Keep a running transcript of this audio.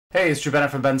Hey, it's Drew Bennett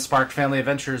from Ben Spark Family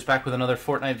Adventures, back with another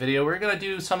Fortnite video. We're going to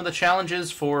do some of the challenges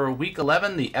for week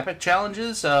 11, the epic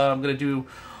challenges. I'm going to do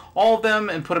all of them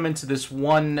and put them into this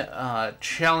one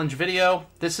challenge video.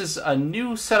 This is a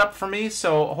new setup for me,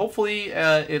 so hopefully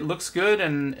it looks good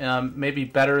and maybe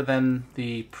better than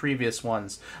the previous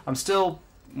ones. I'm still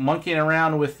monkeying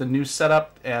around with the new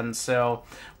setup, and so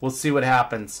we'll see what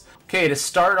happens. Okay, to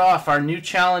start off, our new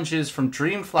challenges from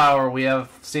Dreamflower, we have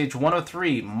stage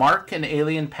 103, Mark an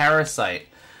Alien Parasite.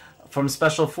 From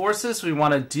Special Forces, we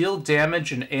want to deal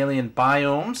damage in Alien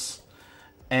Biomes,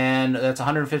 and that's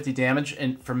 150 damage.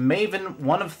 And from Maven,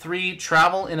 1 of 3,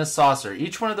 travel in a saucer.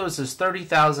 Each one of those is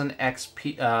 30,000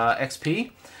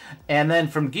 XP. And then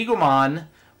from Gigomon,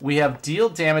 we have deal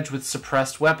damage with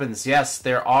suppressed weapons. Yes,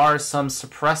 there are some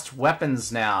suppressed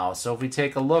weapons now. So if we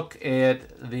take a look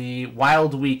at the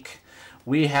Wild Week,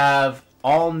 we have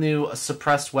all new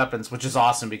suppressed weapons, which is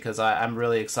awesome because I'm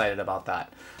really excited about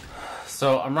that.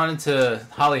 So I'm running to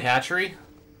Holly Hatchery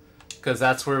because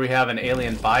that's where we have an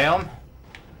alien biome.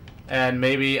 And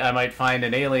maybe I might find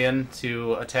an alien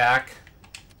to attack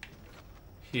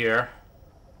here.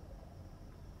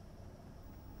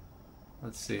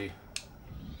 Let's see.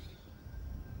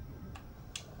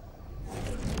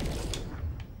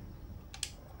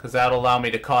 Because that'll allow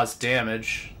me to cause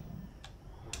damage.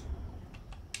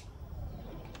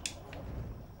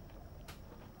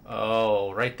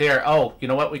 Oh, right there. Oh, you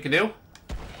know what we can do?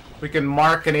 We can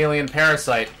mark an alien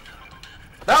parasite.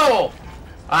 No!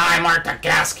 I marked a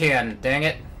gas can. Dang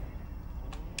it.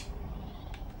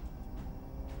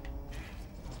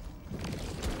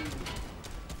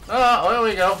 Oh, there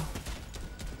we go.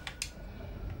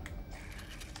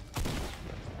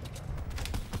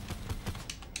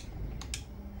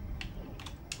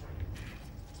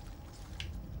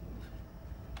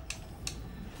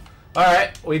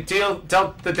 Alright, we dealt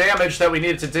the damage that we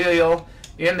needed to deal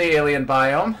in the alien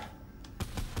biome.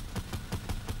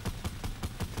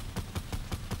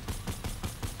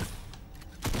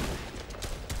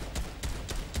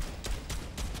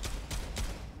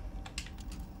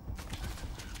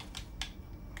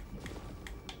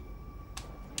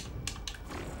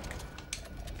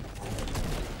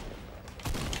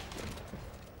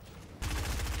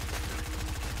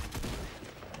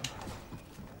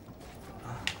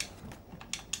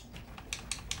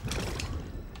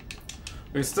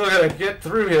 We still gotta get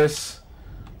through this.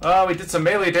 We did some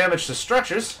melee damage to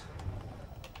structures.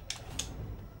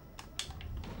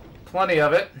 Plenty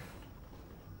of it.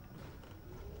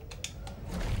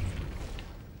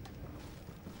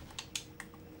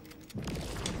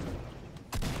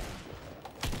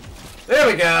 There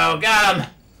we go, got him!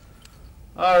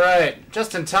 Alright,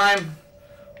 just in time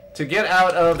to get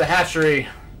out of the hatchery.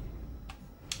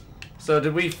 So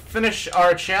did we finish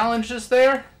our challenges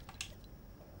there?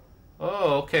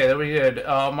 Oh, okay, there we did.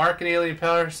 Mark an alien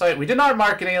parasite. We did not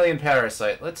mark an alien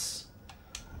parasite. Let's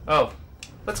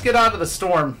get out of the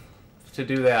storm to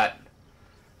do that.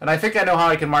 And I think I know how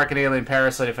I can mark an alien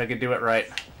parasite if I can do it right.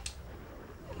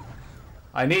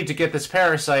 I need to get this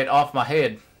parasite off my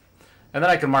head, and then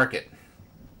I can mark it.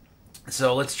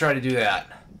 So let's try to do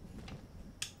that.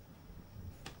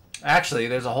 Actually,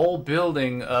 there's a whole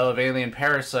building of alien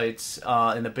parasites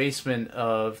in the basement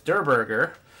of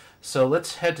Durburger. So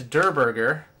let's head to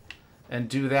Durburger and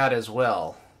do that as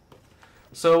well.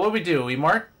 So what do? We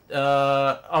mark...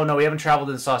 oh no, we haven't traveled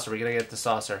to the saucer. We gotta get the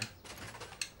saucer.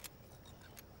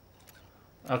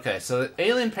 Okay, so the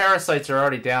alien parasites are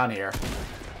already down here.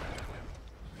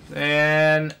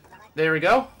 And there we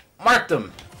go. Marked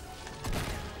them.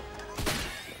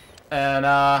 And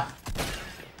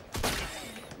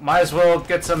might as well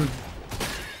get some...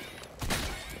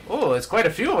 Oh, there's quite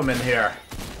a few of them in here.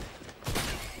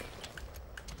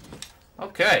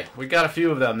 Okay, we got a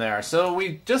few of them there. So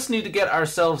we just need to get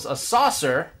ourselves a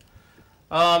saucer.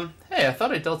 Hey, I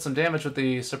thought I dealt some damage with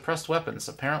the suppressed weapons.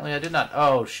 Apparently I did not.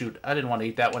 Oh, shoot. I didn't want to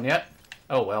eat that one yet.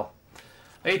 Oh, well.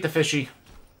 I ate the fishy.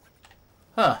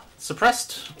 Huh.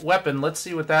 Suppressed weapon. Let's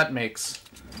see what that makes.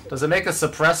 Does it make a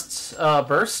suppressed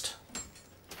burst?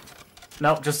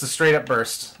 Nope, just a straight-up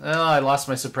burst. Oh, I lost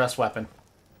my suppressed weapon.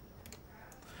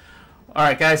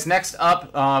 Alright guys, next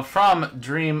up from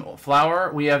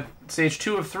Dreamflower, we have stage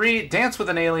 2 of 3, dance with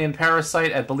an alien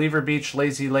parasite at Believer Beach,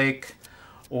 Lazy Lake,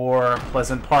 or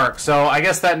Pleasant Park. So I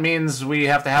guess that means we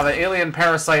have to have an alien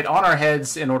parasite on our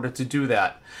heads in order to do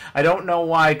that. I don't know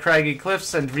why Craggy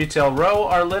Cliffs and Retail Row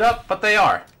are lit up, but they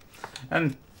are.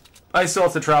 And I still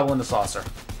have to travel in the saucer.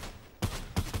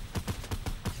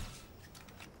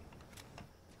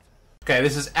 Okay,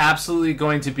 this is absolutely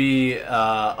going to be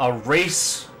a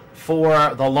race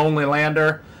for the Lonely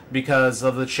Lander because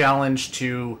of the challenge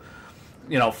to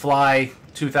you know, fly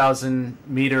 2,000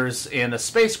 meters in a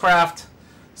spacecraft.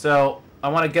 So I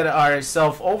want to get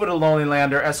ourselves over to Lonely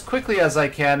Lander as quickly as I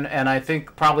can, and I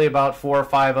think probably about 4 or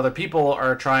 5 other people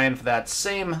are trying for that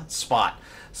same spot.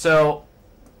 So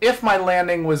if my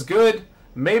landing was good,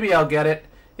 maybe I'll get it.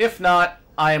 If not,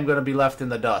 I am going to be left in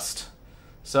the dust.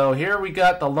 So here we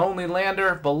got the Lonely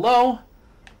Lander below,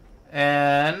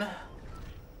 and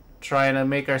trying to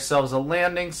make ourselves a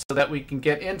landing so that we can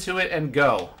get into it and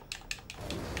go.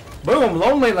 Boom,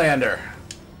 Lonely Lander.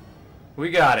 We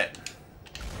got it.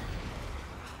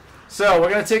 So we're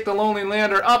going to take the Lonely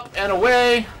Lander up and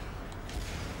away.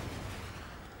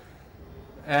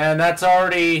 And that's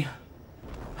already...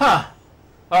 Huh.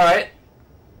 Alright.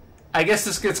 I guess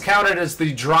this gets counted as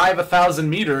the drive 1,000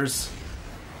 meters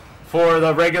for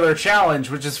the regular challenge,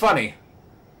 which is funny.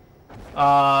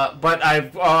 But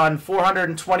I've on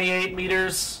 428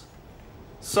 meters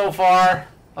so far.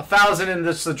 1,000 in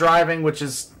just the driving, which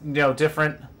is, you know,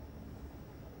 different.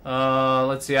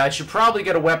 Let's see. I should probably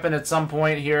get a weapon at some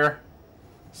point here.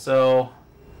 So,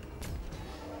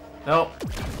 nope.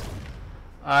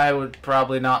 I would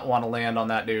probably not want to land on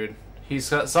that dude.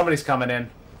 Somebody's coming in.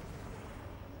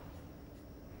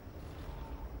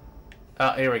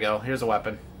 Here we go. Here's a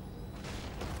weapon.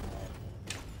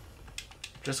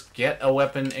 Just get a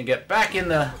weapon and get back in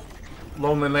the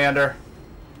Lonely Lander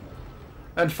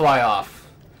and fly off.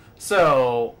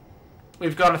 So,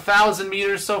 we've gone 1,000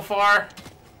 meters so far,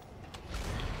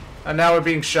 and now we're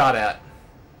being shot at.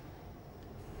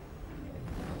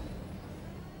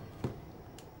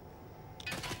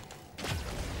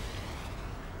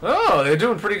 Oh, they're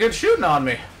doing pretty good shooting on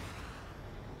me.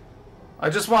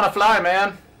 I just want to fly,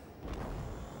 man.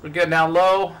 We're getting down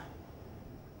low.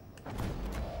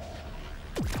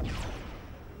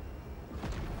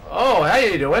 Oh, how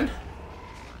you doing?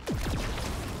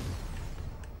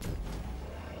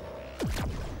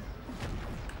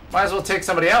 Might as well take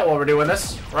somebody out while we're doing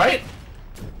this, right?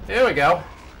 Here we go.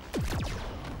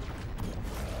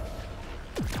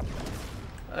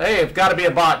 Hey, it's got to be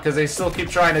a bot because they still keep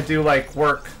trying to do, like,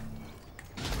 work.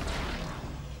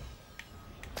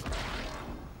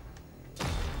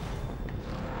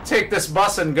 Take this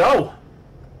bus and go.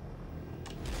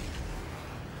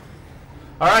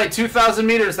 Alright, 2,000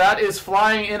 meters. That is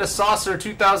flying in a saucer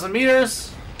 2,000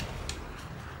 meters.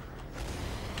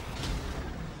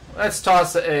 Let's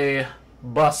toss a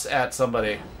bus at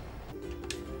somebody.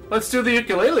 Let's do the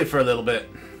ukulele for a little bit.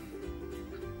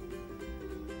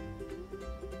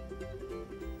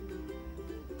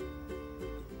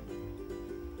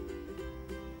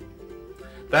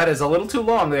 That is a little too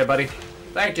long there, buddy.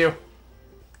 Thank you.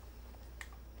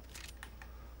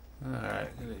 Alright,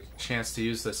 a chance to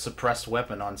use the suppressed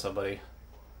weapon on somebody.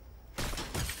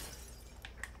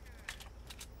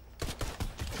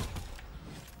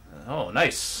 Oh,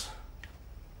 nice.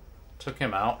 Took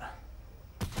him out.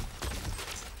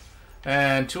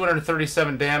 And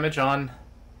 237 damage on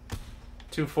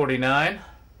 249.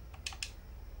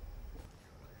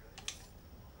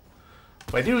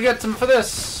 I do get some for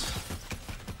this.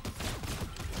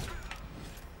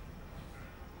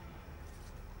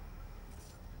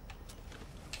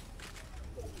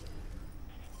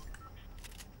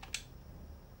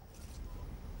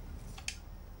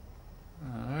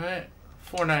 Alright,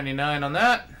 $4.99 on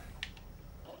that.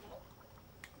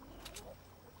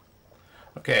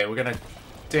 Okay, we're gonna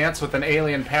dance with an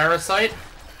alien parasite.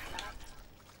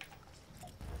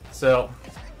 So,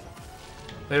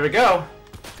 there we go.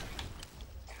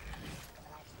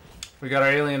 We got our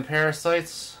alien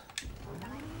parasites.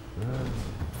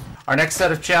 Our next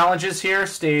set of challenges here,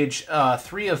 stage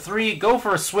 3 of 3, go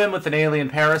for a swim with an alien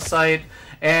parasite.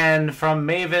 And from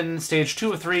Maven, stage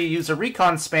 2 of 3, use a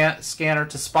Recon scanner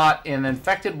to spot an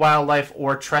infected wildlife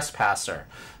or Trespasser.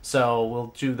 So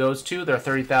we'll do those two. They're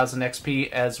 30,000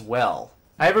 XP as well.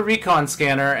 I have a Recon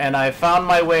scanner, and I found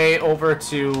my way over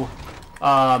to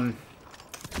Holly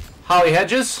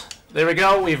Hedges. There we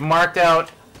go. We've marked out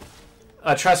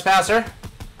a Trespasser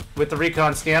with the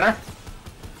Recon scanner.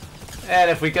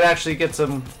 And if we could actually get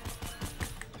some...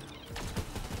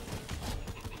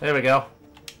 There we go.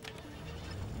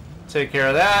 Take care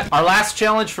of that. Our last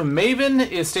challenge from Maven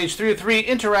is stage 3 of 3.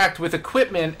 Interact with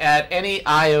equipment at any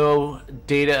IO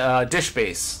data dish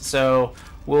base. So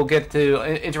we'll get to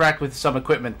interact with some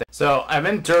equipment there. So I'm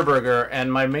in Durburger,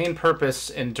 and my main purpose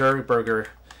in Durburger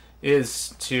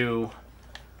is to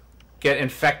get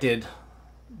infected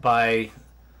by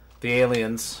the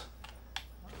aliens.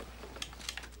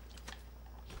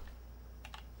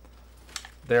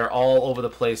 They're all over the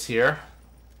place here.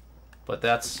 But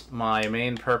that's my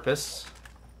main purpose,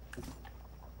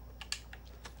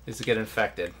 is to get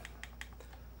infected.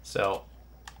 So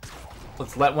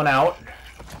let's let one out.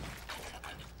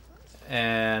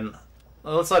 And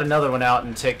let's let another one out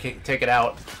and take it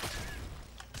out.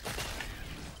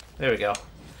 There we go.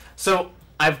 So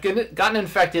I've gotten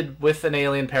infected with an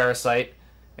alien parasite,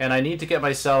 and I need to get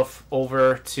myself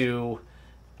over to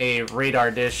a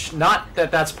radar dish. Not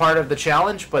that that's part of the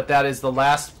challenge, but that is the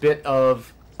last bit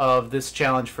of this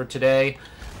challenge for today.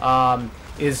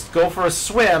 Is go for a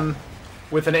swim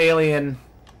with an alien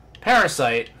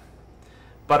parasite,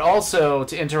 but also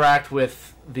to interact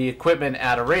with the equipment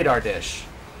at a radar dish.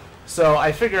 So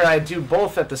I figured I'd do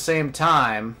both at the same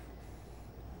time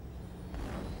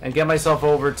and get myself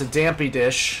over to Dampy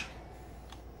Dish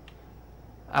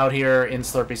out here in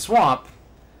Slurpy Swamp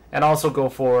and also go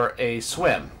for a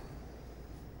swim.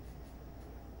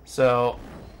 So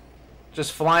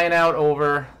just flying out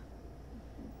over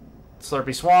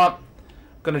Slurpy Swamp,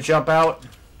 gonna jump out,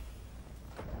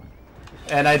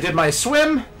 and I did my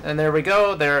swim, and there we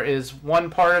go. There is one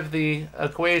part of the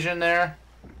equation there.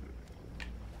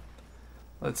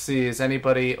 Let's see, is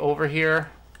anybody over here?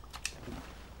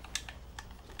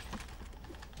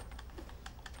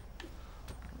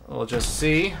 We'll just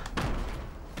see.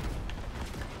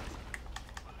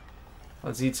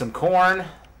 Let's eat some corn.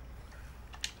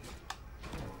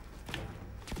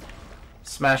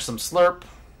 Smash some slurp.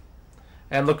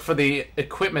 And look for the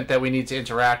equipment that we need to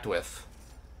interact with.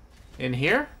 In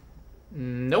here?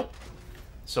 Nope.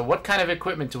 So what kind of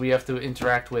equipment do we have to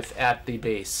interact with at the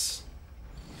base?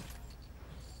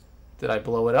 Did I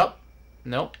blow it up?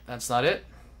 Nope, that's not it.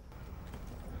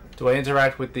 Do I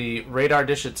interact with the radar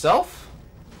dish itself?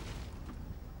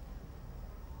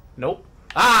 Nope.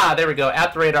 Ah, there we go.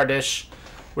 At the radar dish,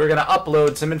 we're going to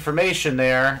upload some information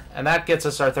there, and that gets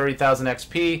us our 30,000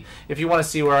 XP. If you want to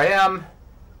see where I am,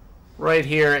 right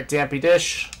here at Dampy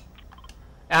Dish,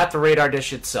 at the radar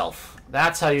dish itself.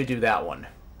 That's how you do that one.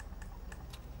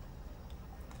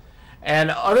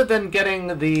 And other than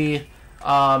getting the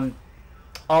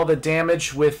all the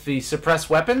damage with the suppressed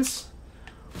weapons,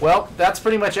 well, that's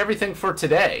pretty much everything for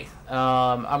today.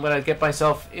 I'm going to get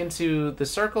myself into the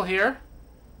circle here.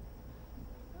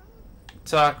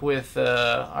 Talk with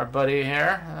our buddy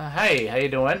here. Hey, how you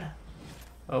doing?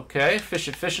 Okay, fish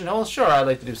at fishing holes. Sure, I'd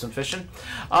like to do some fishing.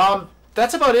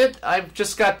 That's about it. I've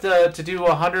just got to do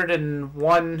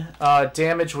 101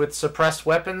 damage with suppressed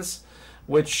weapons,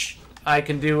 which I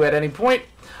can do at any point.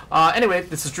 Anyway,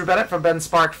 this is Drew Bennett from Ben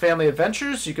Spark Family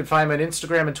Adventures. You can find me on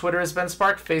Instagram and Twitter as Ben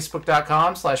Spark,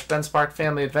 Facebook.com/Ben Spark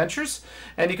Family Adventures,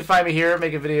 and you can find me here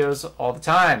making videos all the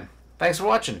time. Thanks for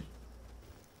watching.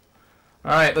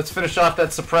 Alright, let's finish off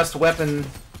that suppressed weapon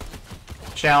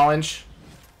challenge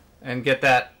and get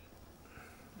that.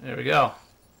 There we go.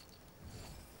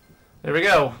 There we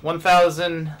go.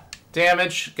 1,000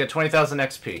 damage, get 20,000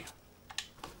 XP.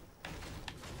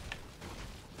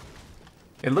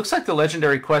 It looks like the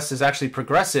legendary quest is actually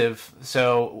progressive.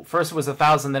 So first it was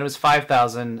 1,000, then it was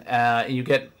 5,000. You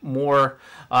get more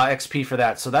XP for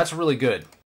that. So that's really good.